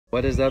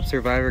What is up,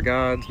 Survivor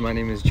Gods? My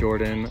name is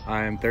Jordan.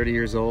 I am 30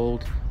 years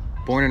old,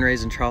 born and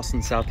raised in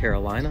Charleston, South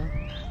Carolina.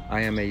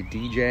 I am a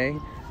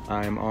DJ.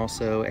 I am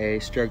also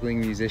a struggling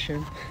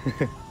musician.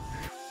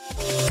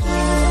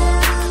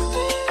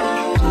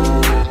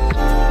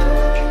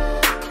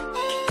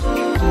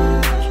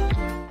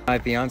 My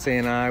fiance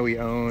and I, we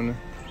own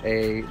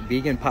a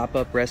vegan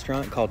pop-up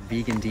restaurant called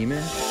Vegan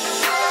Demon.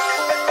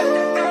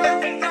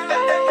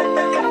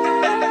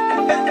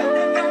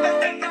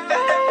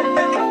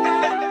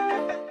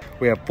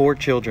 We have 4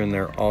 children,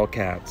 they're all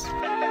cats. I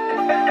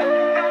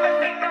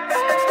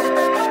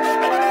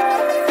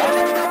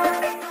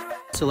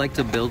also like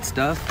to build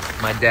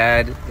stuff. My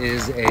dad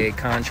is a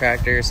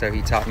contractor, so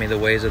he taught me the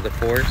ways of the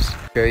force.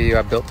 Show you,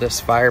 I built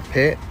this fire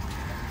pit.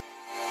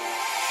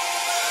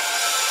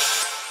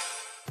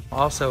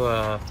 Also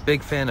a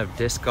big fan of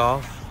disc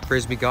golf,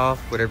 frisbee golf,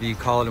 whatever you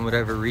call it in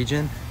whatever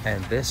region.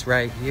 And this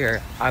right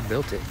here, I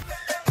built it.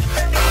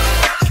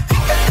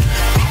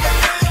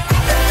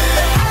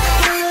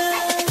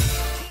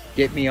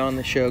 Get me on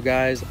the show,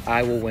 guys.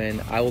 I will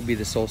win. I will be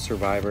the sole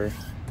survivor.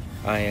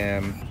 I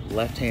am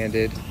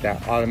left-handed.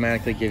 That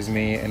automatically gives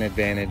me an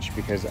advantage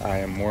because I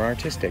am more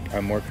artistic.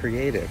 I'm more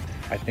creative.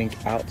 I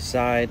think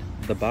outside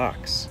the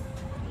box.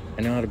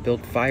 I know how to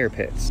build fire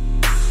pits.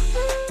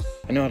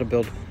 I know how to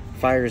build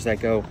fires that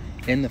go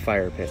in the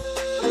fire pit.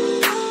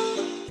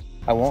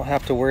 I won't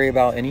have to worry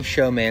about any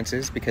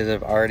showmances because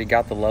I've already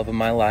got the love of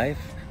my life,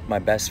 my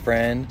best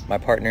friend, my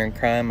partner in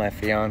crime, my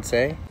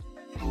fiance.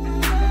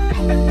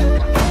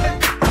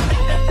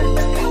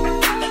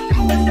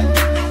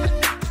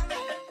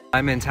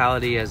 My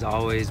mentality has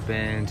always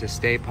been to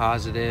stay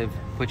positive,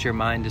 put your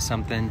mind to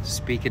something,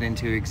 speak it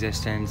into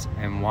existence,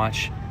 and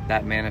watch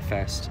that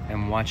manifest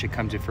and watch it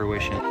come to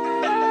fruition.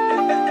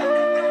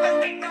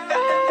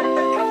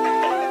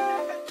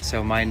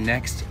 So my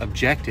next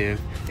objective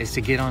is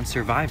to get on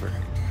Survivor.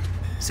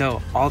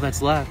 So all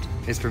that's left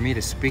is for me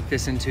to speak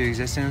this into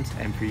existence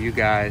and for you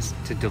guys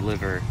to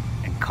deliver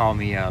and call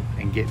me up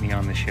and get me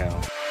on the show.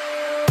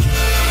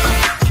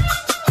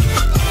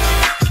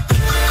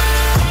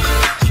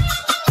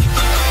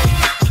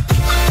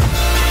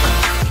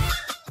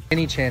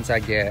 Any chance I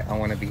get, I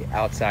want to be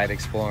outside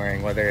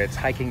exploring, whether it's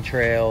hiking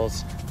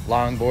trails,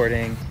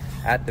 longboarding,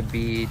 at the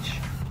beach,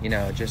 you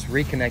know, just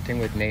reconnecting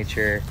with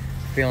nature,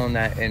 feeling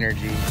that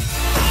energy.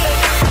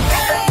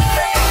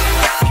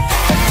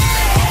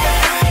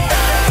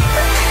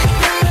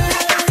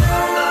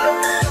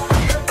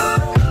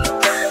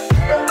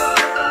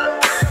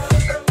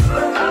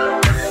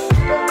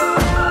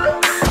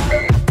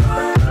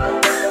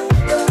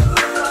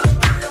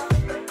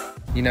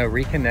 You know,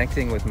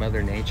 reconnecting with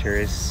Mother Nature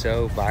is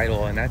so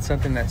vital, and that's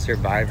something that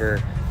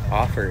Survivor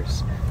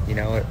offers. You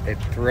know, it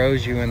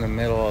throws you in the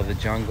middle of the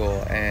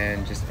jungle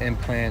and just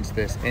implants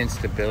this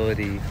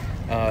instability.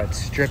 It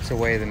strips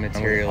away the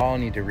material. We all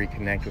need to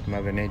reconnect with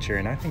Mother Nature,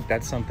 and I think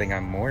that's something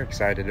I'm more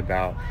excited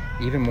about,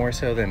 even more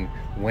so than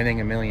winning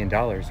 $1 million,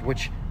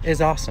 which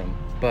is awesome,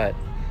 but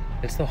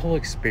it's the whole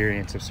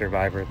experience of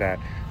Survivor that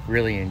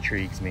really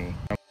intrigues me.